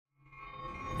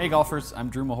Hey golfers,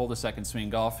 I'm Drew Mahowald of Second Swing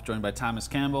Golf, joined by Thomas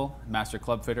Campbell, Master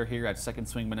Club Fitter here at Second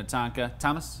Swing Minnetonka.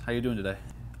 Thomas, how you doing today?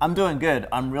 I'm doing good.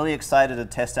 I'm really excited to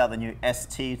test out the new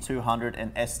ST200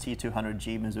 and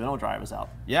ST200G Mizuno drivers out.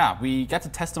 Yeah, we got to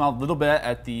test them out a little bit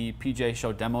at the PGA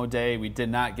Show demo day. We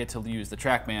did not get to use the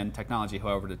Trackman technology,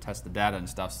 however, to test the data and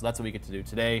stuff, so that's what we get to do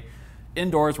today,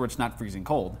 indoors where it's not freezing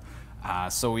cold.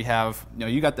 So we have,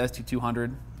 you got the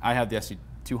ST200, I have the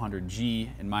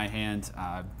ST200G in my hand.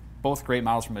 Both great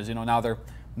models from Mizuno. Now they're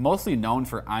mostly known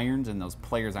for irons and those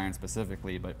players irons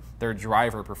specifically, but their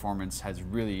driver performance has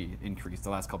really increased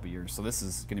the last couple of years. So this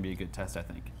is going to be a good test, I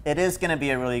think. It is going to be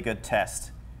a really good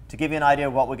test. To give you an idea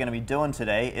of what we're going to be doing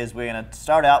today is we're going to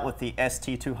start out with the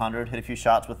ST200, hit a few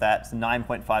shots with that. It's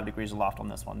 9.5 degrees of loft on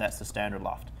this one. That's the standard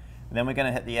loft. And then we're going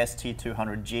to hit the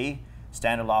ST200G.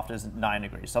 Standard loft is 9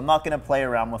 degrees. So I'm not going to play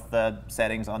around with the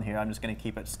settings on here. I'm just going to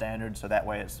keep it standard so that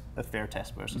way it's a fair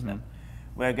test versus them.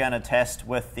 We're going to test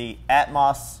with the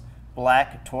Atmos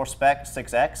Black Tour Spec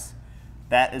 6X.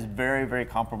 That is very, very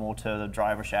comparable to the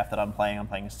driver shaft that I'm playing. I'm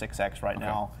playing a 6X right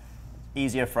now.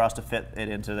 Easier for us to fit it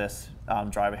into this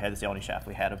driver head. It's the only shaft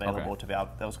we had available to be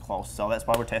out that was close. So that's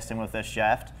why we're testing with this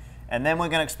shaft. And then we're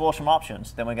going to explore some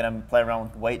options. Then we're going to play around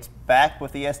with weights back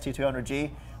with the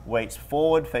ST200G, weights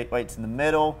forward, weights in the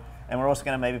middle, and we're also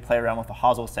going to maybe play around with the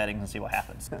hosel settings and see what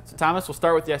happens. So Thomas, we'll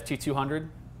start with the ST200.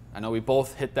 I know we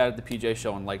both hit that at the PGA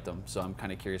Show and liked them, so I'm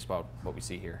kind of curious about what we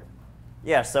see here.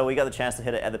 Yeah, so we got the chance to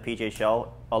hit it at the PGA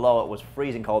Show, although it was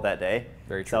freezing cold that day.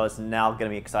 Very true. So it's now going to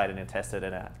be exciting to test it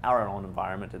in our own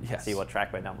environment and see what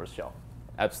Trackman numbers show.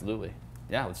 Absolutely.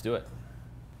 Yeah, let's do it.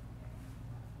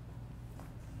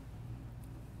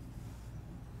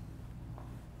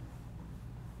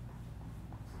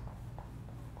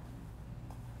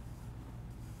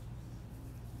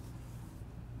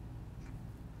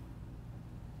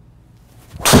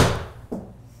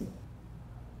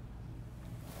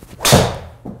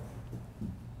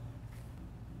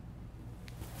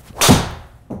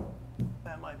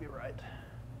 That might be right.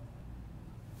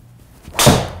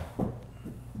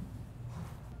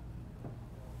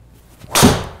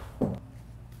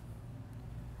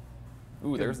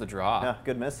 Ooh, there's the draw. Yeah,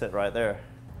 good miss hit right there.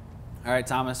 All right,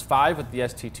 Thomas, 5 with the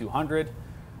ST200.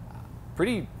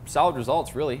 Pretty solid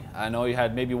results, really. I know you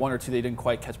had maybe 1 or 2 that you didn't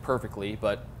quite catch perfectly,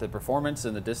 but the performance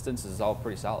and the distance is all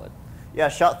pretty solid. Yeah,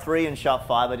 shot 3 and shot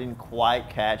 5 I didn't quite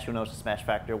catch. You'll notice the smash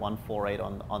factor 148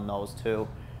 on those two.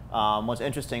 What's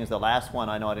interesting is the last one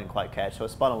I know I didn't quite catch, so it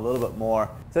spun a little bit more.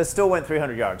 So it still went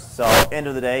 300 yards. So end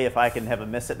of the day, if I can have a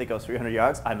miss hit that goes 300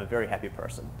 yards, I'm a very happy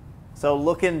person. So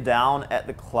looking down at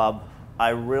the club, I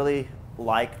really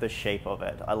like the shape of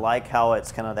it. I like how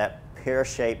it's kind of that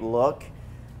pear-shaped look.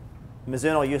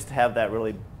 Mizuno used to have that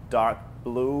really dark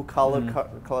blue colored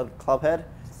club head,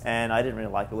 and I didn't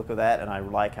really like the look of that, and I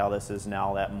like how this is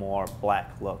now that more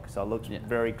black look. So it looks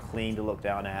very clean to look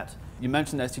down at. You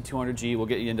mentioned the ST200G. We'll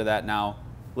get you into that now.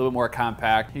 A little bit more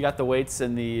compact. You got the weights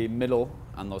in the middle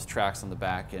on those tracks on the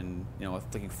back, and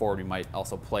looking forward, we might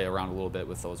also play around a little bit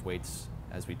with those weights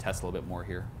as we test a little bit more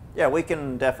here. Yeah, we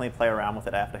can definitely play around with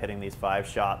it after hitting these 5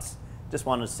 shots. Just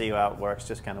wanted to see how it works,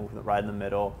 just kind of right in the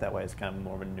middle. That way it's kind of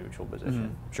more of a neutral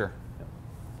position. Sure.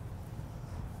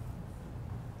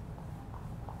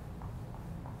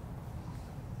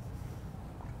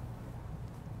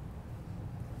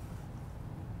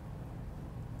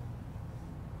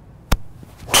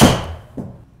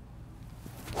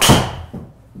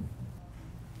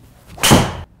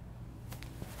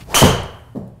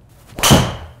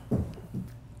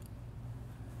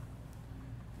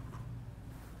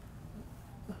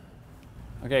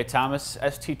 Okay, Thomas,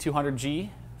 ST200G,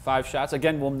 5 shots.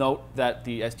 Again, we'll note that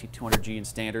the ST200G in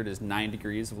standard is 9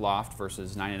 degrees of loft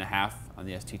versus 9.5 on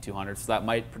the ST200, so that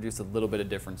might produce a little bit of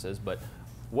differences. But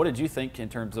what did you think in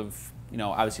terms of,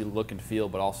 obviously look and feel,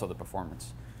 but also the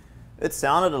performance? It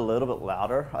sounded a little bit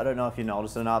louder. I don't know if you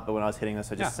noticed or not, but when I was hitting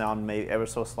this, it just sounded maybe ever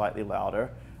so slightly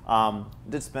louder. It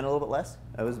did spin a little bit less.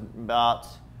 It was about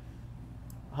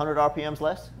 100 RPMs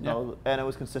less, and it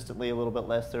was consistently a little bit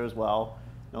less there as well.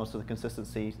 So the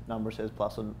consistency number says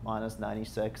plus or minus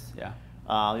 96. Yeah.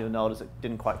 You'll notice it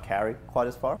didn't quite carry quite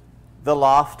as far. The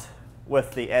loft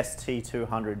with the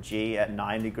ST200G at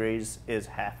 9 degrees is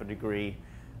half a degree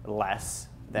less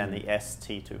than the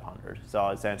ST200. So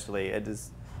essentially it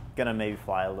is going to maybe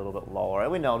fly a little bit lower.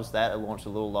 And we noticed that. It launched a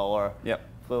little lower,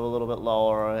 flew a little bit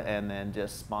lower, and then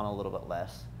just spun a little bit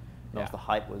less. Notice the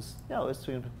height was, it was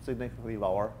significantly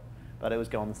lower, but it was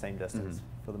going the same distance.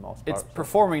 For the most part. It's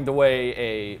performing the way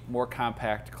a more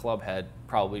compact club head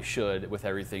probably should, with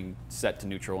everything set to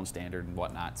neutral and standard and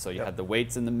whatnot. So you had the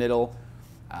weights in the middle,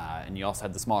 and you also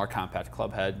had the smaller compact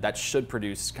club head. That should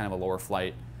produce kind of a lower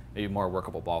flight. maybe more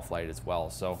workable ball flight as well.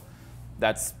 So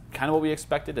that's kind of what we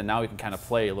expected, and now we can kind of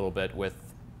play a little bit with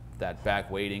that back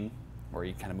weighting, where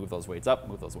you kind of move those weights up,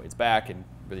 move those weights back, and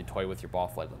really toy with your ball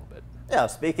flight a little bit. Yeah,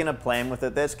 speaking of playing with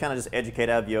it, let's kind of just educate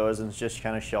our viewers and just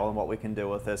kind of show them what we can do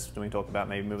with this. When we talk about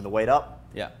maybe moving the weight up,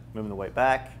 moving the weight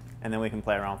back, and then we can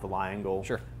play around with the lie angle.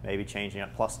 Sure. Maybe changing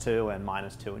it +2 and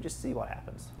 -2 and just see what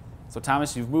happens. So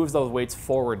Thomas, you've moved those weights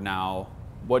forward now.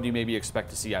 What do you maybe expect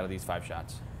to see out of these 5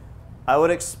 shots? I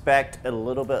would expect a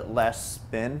little bit less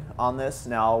spin on this.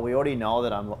 Now, we already know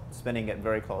that I'm spinning it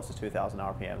very close to 2,000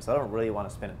 RPM, so I don't really want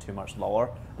to spin it too much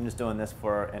lower. I'm just doing this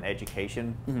for an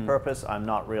education purpose. I'm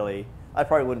not really, I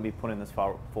probably wouldn't be putting this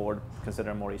far forward,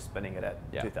 considering I'm already spinning it at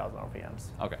 2,000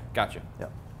 RPMs. Okay, gotcha.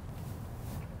 Yep.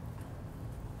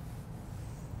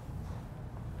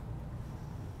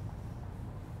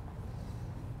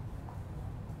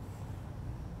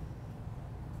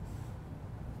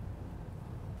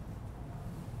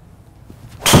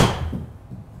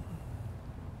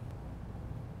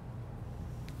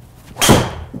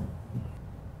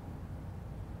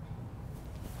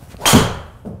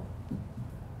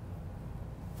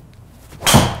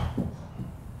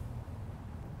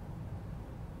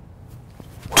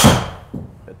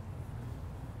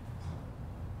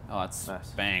 Oh, it's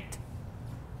nice. banked.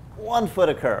 1 foot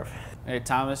of curve. Hey,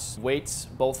 Thomas, weights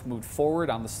both moved forward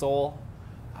on the sole.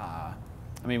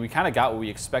 I mean, we kind of got what we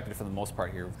expected for the most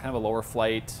part here. Kind of a lower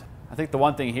flight. I think the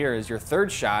one thing here is your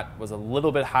third shot was a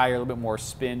little bit higher, a little bit more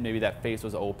spin. Maybe that face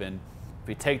was open. If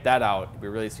we take that out, we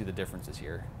really see the differences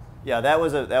here. Yeah, that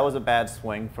was a bad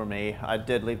swing for me. I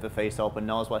did leave the face open.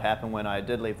 Notice what happened when I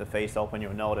did leave the face open.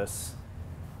 You'll notice,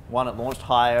 one, it launched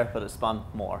higher, but it spun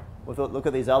more. Look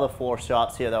at these other 4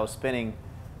 shots here that was spinning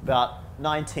about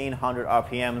 1,900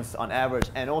 RPMs on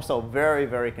average, and also very,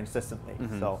 very consistently.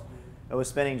 So it was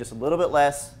spinning just a little bit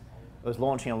less. It was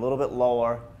launching a little bit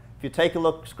lower. If you take a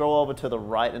look, scroll over to the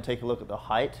right and take a look at the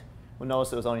height, you'll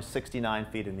notice it was only 69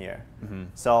 feet in the air.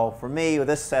 So for me, with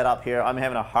this setup here, I'm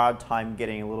having a hard time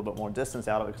getting a little bit more distance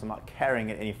out of it because I'm not carrying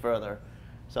it any further.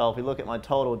 So if we look at my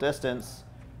total distance,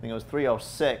 I think it was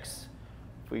 306.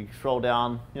 If we scroll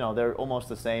down, you know, they're almost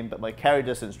the same, but my carry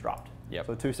distance dropped. Yep.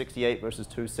 So 268 versus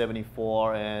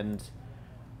 274 and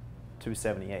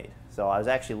 278. So I was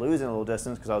actually losing a little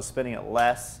distance because I was spinning it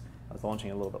less. I was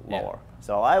launching a little bit lower.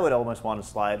 So I would almost want to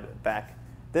slide back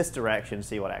this direction and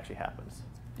see what actually happens.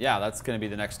 Yeah, that's going to be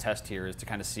the next test here, is to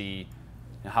kind of see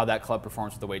how that club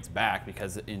performs with the weights back,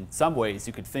 because in some ways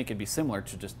you could think it'd be similar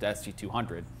to just the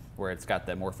ST200, where it's got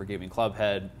that more forgiving club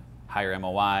head, higher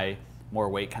MOI, more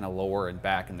weight kind of lower and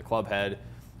back in the club head.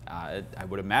 I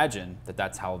would imagine that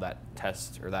that's how that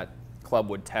test, or that club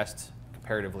would test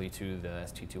comparatively to the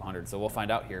ST200. So we'll find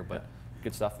out here, but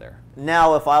good stuff there.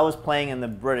 Now, if I was playing in the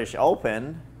British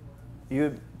Open,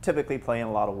 you typically play in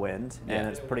a lot of wind, and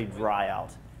it's pretty dry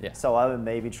out. So I would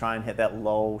maybe try and hit that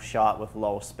low shot with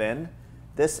low spin.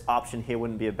 This option here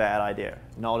wouldn't be a bad idea.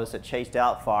 Notice it chased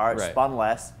out far, it spun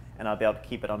less, and I'll be able to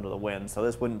keep it under the wind. So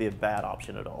this wouldn't be a bad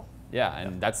option at all. Yeah,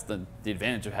 and that's the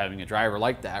advantage of having a driver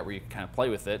like that, where you can kind of play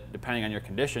with it. Depending on your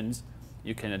conditions,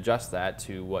 you can adjust that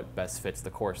to what best fits the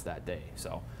course that day.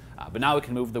 So, but now we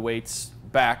can move the weights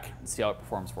back and see how it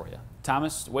performs for you.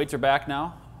 Thomas, weights are back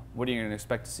now. What are you going to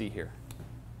expect to see here?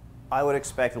 I would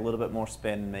expect a little bit more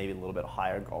spin, maybe a little bit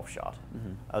higher golf shot.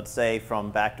 I would say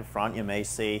from back to front, you may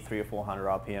see 300 or 400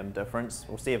 RPM difference.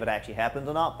 We'll see if it actually happens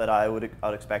or not, but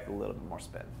I'd expect a little bit more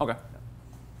spin. Okay.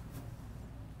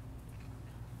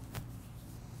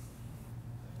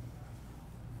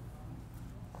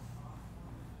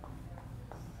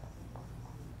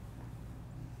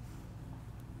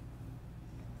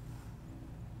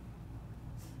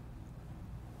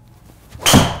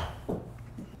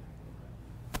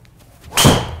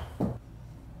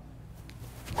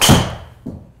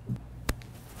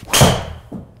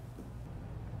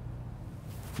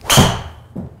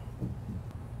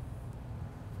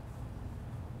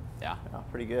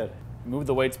 Pretty good. Move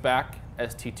the weights back,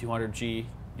 ST200G.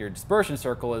 Your dispersion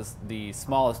circle is the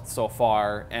smallest so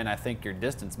far, and I think your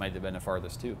distance might have been the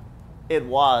farthest too. It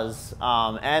was,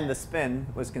 and the spin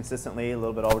was consistently a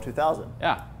little bit over 2,000.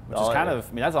 Yeah, which is kind of,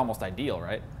 I mean, that's almost ideal,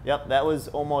 right? Yep, that was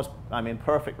almost, I mean,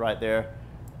 perfect right there.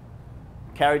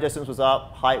 Carry distance was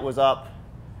up, height was up,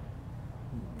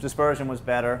 dispersion was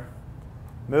better.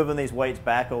 Moving these weights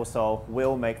back also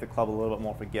will make the club a little bit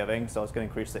more forgiving, so it's going to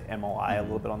increase the MOI a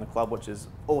little bit on the club, which is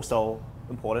also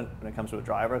important when it comes to a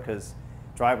driver, because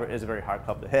driver is a very hard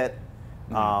club to hit,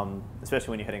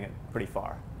 especially when you're hitting it pretty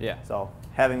far. So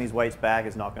having these weights back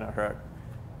is not going to hurt.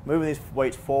 Moving these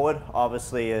weights forward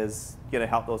obviously is going to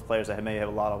help those players that may have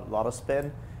a lot of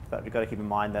spin. But you've got to keep in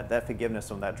mind that that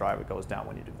forgiveness on that driver goes down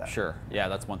when you do that. Sure. Yeah,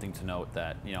 that's one thing to note,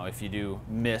 that if you do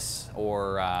miss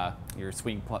or your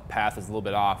swing path is a little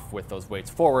bit off with those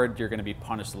weights forward, you're going to be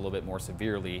punished a little bit more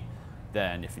severely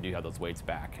than if you do have those weights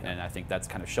back. And I think that's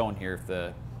kind of shown here if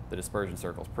the dispersion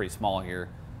circle is pretty small here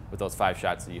with those 5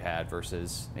 shots that you had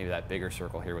versus maybe that bigger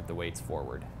circle here with the weights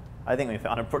forward. I think we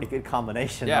found a pretty good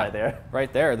combination right there.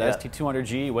 Right there. The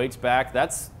ST200G, weights back.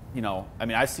 That's, I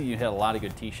mean, I see you hit a lot of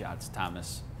good tee shots,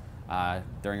 Thomas,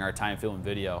 during our time filming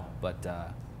video. But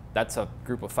that's a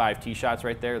group of 5 tee shots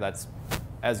right there. That's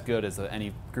as good as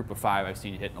any group of 5 I've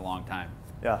seen you hit in a long time.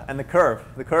 Yeah, and the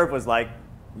curve was like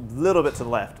a little bit to the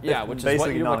left. Yeah, which is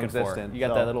what you're looking for. You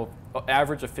got that little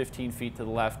average of 15 feet to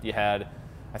the left. You had,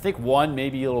 I think, one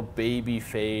maybe a little baby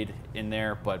fade in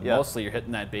there, but mostly you're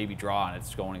hitting that baby draw and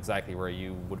it's going exactly where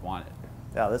you would want it.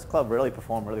 Yeah, this club really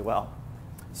performed really well.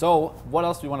 So what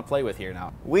else do we want to play with here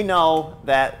now? We know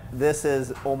that this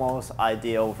is almost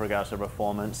ideal with regards to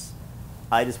performance.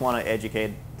 I just want to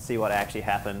educate, see what actually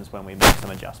happens when we make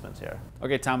some adjustments here.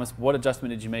 Okay, Thomas, what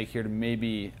adjustment did you make here to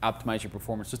maybe optimize your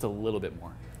performance just a little bit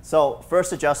more? So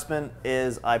first adjustment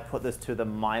is I put this to the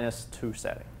 -2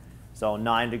 setting. So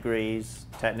 9 degrees,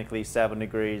 technically 7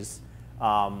 degrees.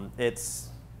 It's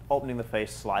opening the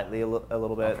face slightly a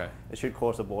little bit. Okay. It should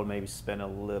cause the board maybe spin a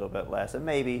little bit less and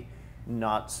maybe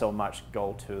not so much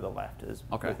go to the left.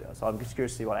 So I'm just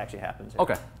curious to see what actually happens here.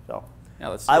 Okay. So yeah,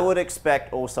 let's I would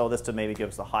expect also this to maybe give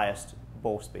us the highest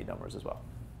ball speed numbers as well.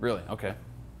 Really? Okay.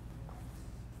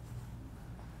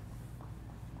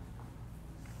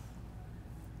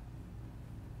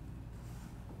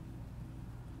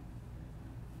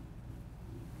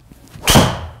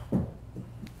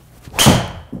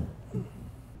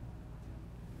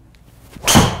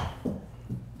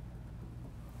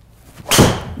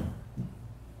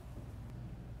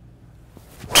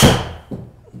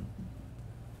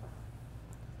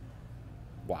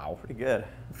 Wow. Pretty good.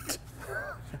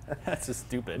 That's just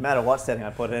stupid. No matter what setting I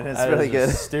put in, it's really good.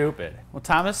 Stupid. Well,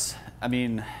 Thomas, I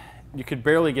mean, you could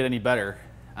barely get any better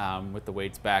with the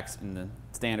weights backs and the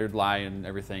standard lie and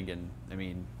everything. And I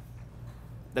mean,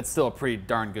 that's still a pretty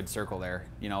darn good circle there.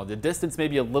 The distance may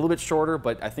be a little bit shorter,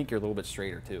 but I think you're a little bit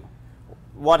straighter too.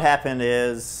 What happened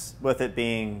is, with it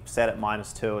being set at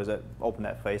 -2, is it opened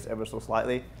that face ever so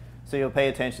slightly. So you'll pay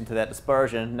attention to that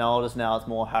dispersion. Notice now it's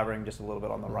more hovering just a little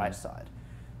bit on the right side.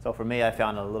 So for me, I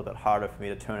found it a little bit harder for me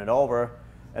to turn it over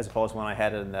as opposed to when I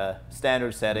had it in the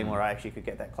standard setting where I actually could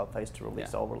get that club face to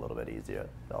release over a little bit easier.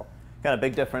 So kind of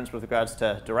big difference with regards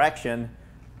to direction.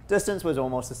 Distance was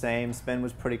almost the same. Spin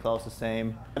was pretty close to the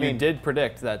same. I mean, you did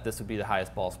predict that this would be the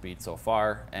highest ball speed so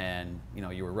far, and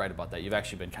you were right about that. You've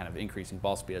actually been kind of increasing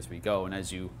ball speed as we go, and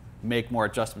as you make more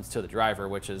adjustments to the driver,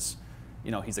 which is,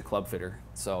 he's a club fitter,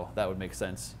 so that would make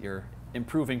sense. You're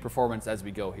improving performance as we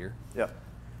go here. Yep.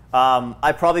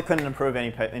 I probably couldn't improve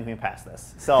anything past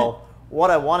this. So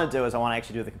what I want to do is I want to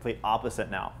actually do the complete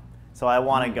opposite now. So I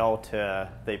want to go to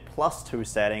the +2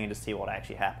 setting and just see what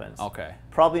actually happens. Okay.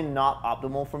 Probably not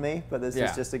optimal for me, but this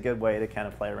is just a good way to kind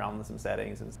of play around with some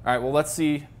settings. All right, well, let's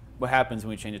see what happens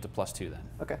when we change it to +2 then.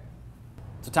 Okay.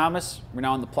 So Thomas, we're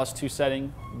now in the +2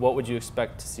 setting. What would you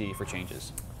expect to see for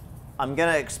changes? I'm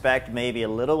going to expect maybe a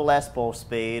little less ball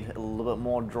speed, a little bit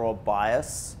more draw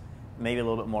bias, maybe a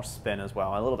little bit more spin as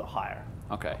well, a little bit higher.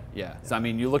 Okay, yeah. So I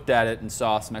mean, you looked at it and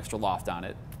saw some extra loft on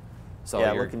it. So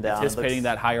you're looking down, anticipating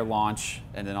that higher launch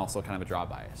and then also kind of a draw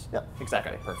bias. Yep,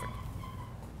 exactly. Okay, perfect.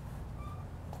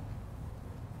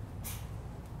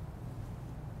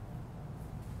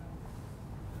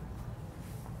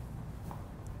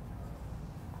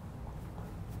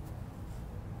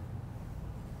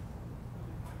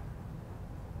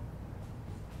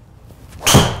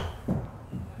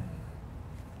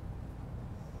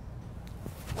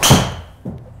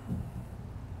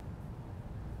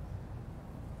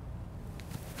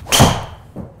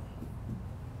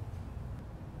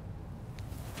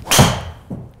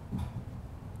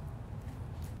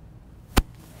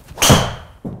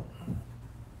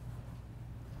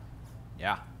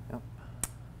 Yeah. Yep.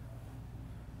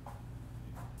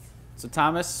 So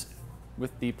Thomas,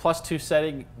 with the +2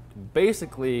 setting,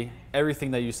 basically everything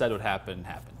that you said would happen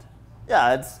happened.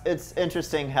 Yeah, it's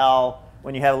interesting how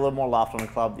when you have a little more loft on the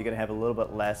club, you're going to have a little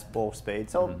bit less ball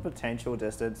speed, so potential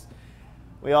distance.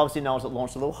 We obviously noticed it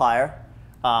launched a little higher.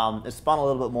 It spun a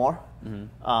little bit more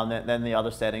than the other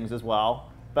settings as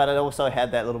well, but it also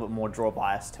had that little bit more draw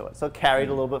bias to it. So it carried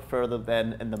a little bit further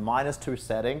than in the -2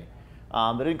 setting.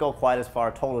 It didn't go quite as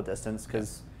far total distance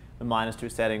because the -2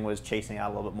 setting was chasing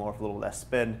out a little bit more with a little less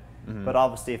spin. But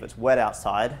obviously if it's wet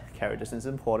outside, carry distance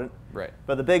is important. Right.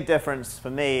 But the big difference for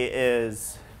me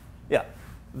is,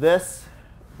 this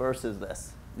versus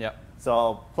this. Yep.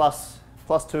 So plus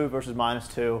 2 versus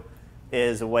 -2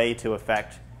 is a way to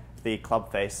affect the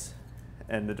club face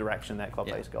and the direction that club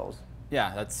face goes.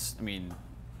 Yeah, that's, I mean,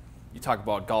 you talk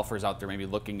about golfers out there maybe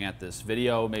looking at this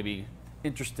video, maybe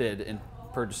interested in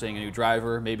purchasing a new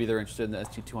driver. Maybe they're interested in the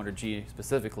ST200G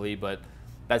specifically, but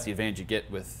that's the advantage you get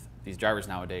with these drivers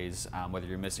nowadays. Whether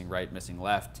you're missing right, missing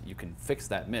left, you can fix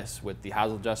that miss with the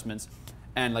hosel adjustments.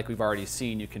 And like we've already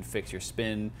seen, you can fix your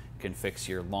spin, you can fix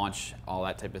your launch, all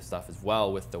that type of stuff as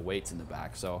well with the weights in the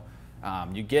back. So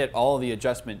you get all the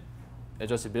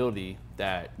adjustability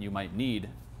that you might need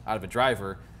out of a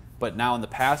driver. But now in the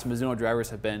past, Mizuno drivers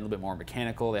have been a little bit more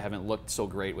mechanical. They haven't looked so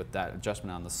great with that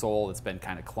adjustment on the sole. It's been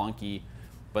kind of clunky,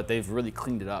 but they've really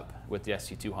cleaned it up with the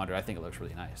ST200. I think it looks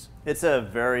really nice. It's a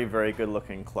very, very good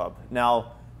looking club.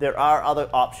 Now, there are other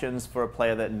options for a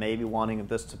player that may be wanting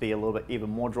this to be a little bit even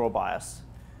more draw bias.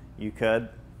 You could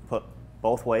put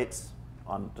both weights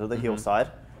onto the heel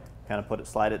side, kind of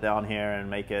slide it down here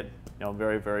and make it, you know,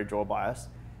 very, very draw bias.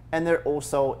 And there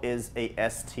also is a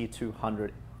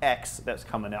ST200X that's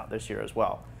coming out this year as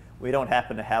well. We don't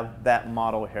happen to have that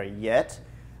model here yet,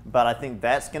 but I think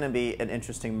that's going to be an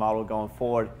interesting model going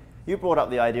forward. You brought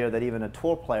up the idea that even a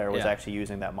tour player was actually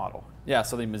using that model. Yeah,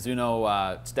 so the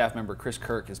Mizuno staff member Chris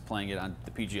Kirk is playing it on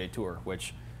the PGA Tour,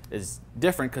 which is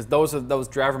different because those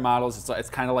driver models. It's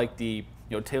kind of like the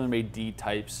TaylorMade D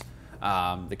types,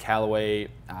 the Callaway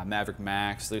Maverick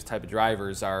Max. Those type of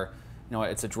drivers are,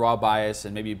 it's a draw bias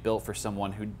and maybe built for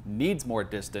someone who needs more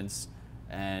distance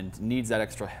and needs that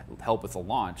extra help with the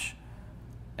launch.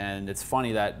 And it's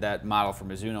funny that that model for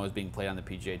Mizuno is being played on the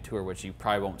PGA Tour, which you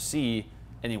probably won't see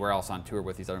anywhere else on tour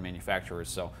with these other manufacturers.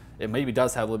 So it maybe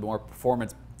does have a little bit more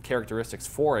performance characteristics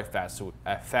for a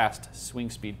fast swing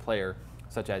speed player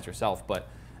such as yourself. But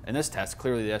in this test,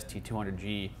 clearly the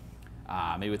ST200G,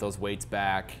 maybe with those weights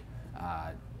back,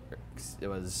 it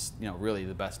was really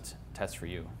the best test for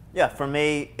you. Yeah, for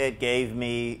me, it gave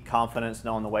me confidence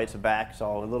knowing the weights are back,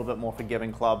 so a little bit more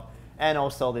forgiving club, and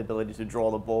also the ability to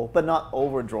draw the ball, but not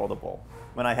overdraw the ball.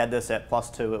 When I had this at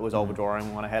 +2, it was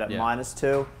overdrawing. When I had it at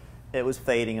 -2, it was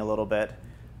fading a little bit.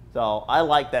 So I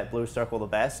like that blue circle the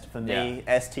best. For me,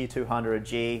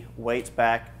 ST200G, weights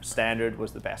back, standard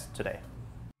was the best today.